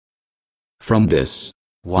from this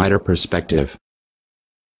wider perspective.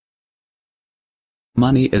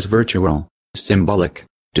 Money is virtual, symbolic,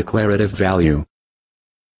 declarative value.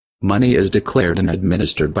 Money is declared and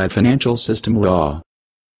administered by financial system law.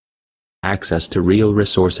 Access to real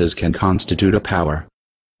resources can constitute a power.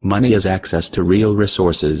 Money is access to real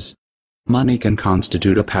resources. Money can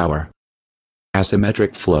constitute a power.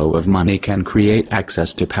 Asymmetric flow of money can create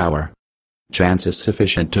access to power. Chance is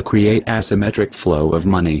sufficient to create asymmetric flow of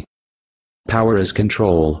money. Power is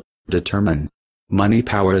control, determine. Money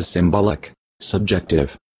power is symbolic,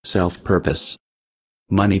 subjective, self-purpose.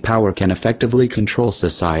 Money power can effectively control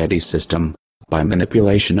society system, by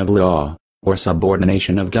manipulation of law, or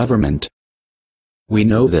subordination of government. We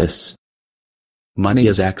know this. Money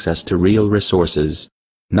is access to real resources.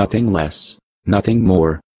 Nothing less, nothing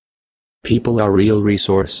more. People are real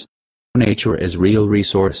resource. Nature is real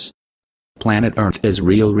resource. Planet Earth is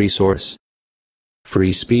real resource.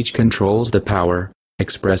 Free speech controls the power,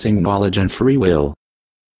 expressing knowledge and free will.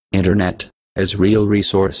 Internet is real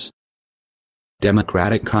resource.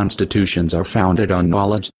 Democratic constitutions are founded on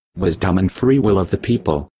knowledge, wisdom and free will of the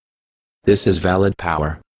people. This is valid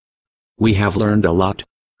power. We have learned a lot,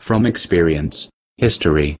 from experience,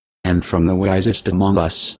 history, and from the wisest among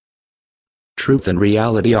us. Truth and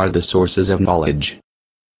reality are the sources of knowledge.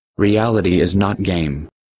 Reality is not game.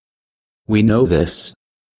 We know this.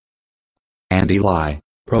 Anti-lie,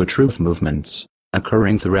 pro-truth movements,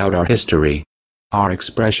 occurring throughout our history, are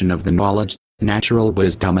expression of the knowledge, natural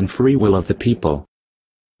wisdom and free will of the people.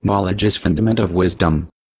 Knowledge is fundament of wisdom.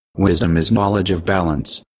 Wisdom is knowledge of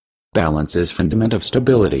balance. Balance is fundament of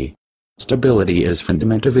stability. Stability is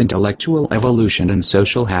fundament of intellectual evolution and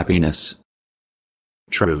social happiness.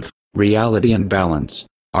 Truth, reality and balance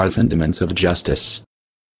are fundaments of justice.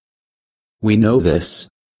 We know this.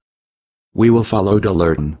 We will follow to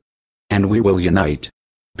learn. And we will unite.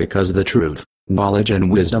 Because the truth, knowledge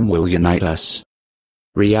and wisdom will unite us.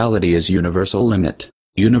 Reality is universal limit,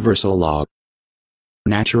 universal law.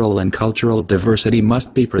 Natural and cultural diversity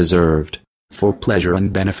must be preserved, for pleasure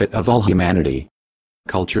and benefit of all humanity.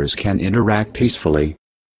 Cultures can interact peacefully.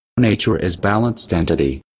 Nature is balanced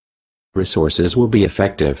entity. Resources will be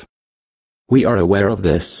effective. We are aware of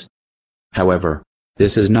this. However,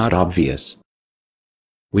 this is not obvious.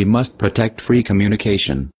 We must protect free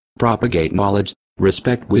communication, propagate knowledge,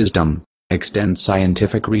 respect wisdom, extend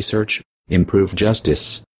scientific research, improve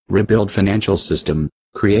justice, rebuild financial system,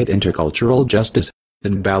 create intercultural justice,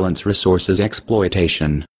 and balance resources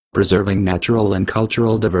exploitation, preserving natural and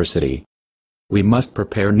cultural diversity. We must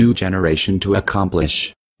prepare new generation to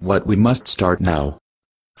accomplish what we must start now.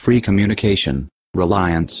 Free communication,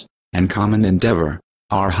 reliance, and common endeavor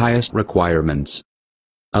are highest requirements.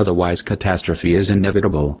 Otherwise catastrophe is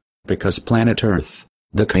inevitable, because planet Earth,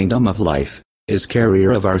 the kingdom of life, is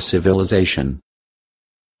carrier of our civilization.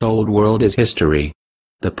 The old world is history.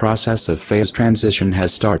 The process of phase transition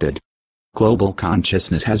has started. Global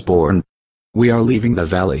consciousness has born. We are leaving the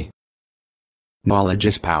valley. Knowledge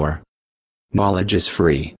is power. Knowledge is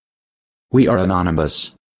free. We are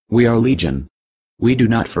anonymous. We are legion. We do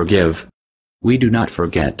not forgive. We do not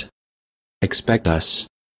forget. Expect us.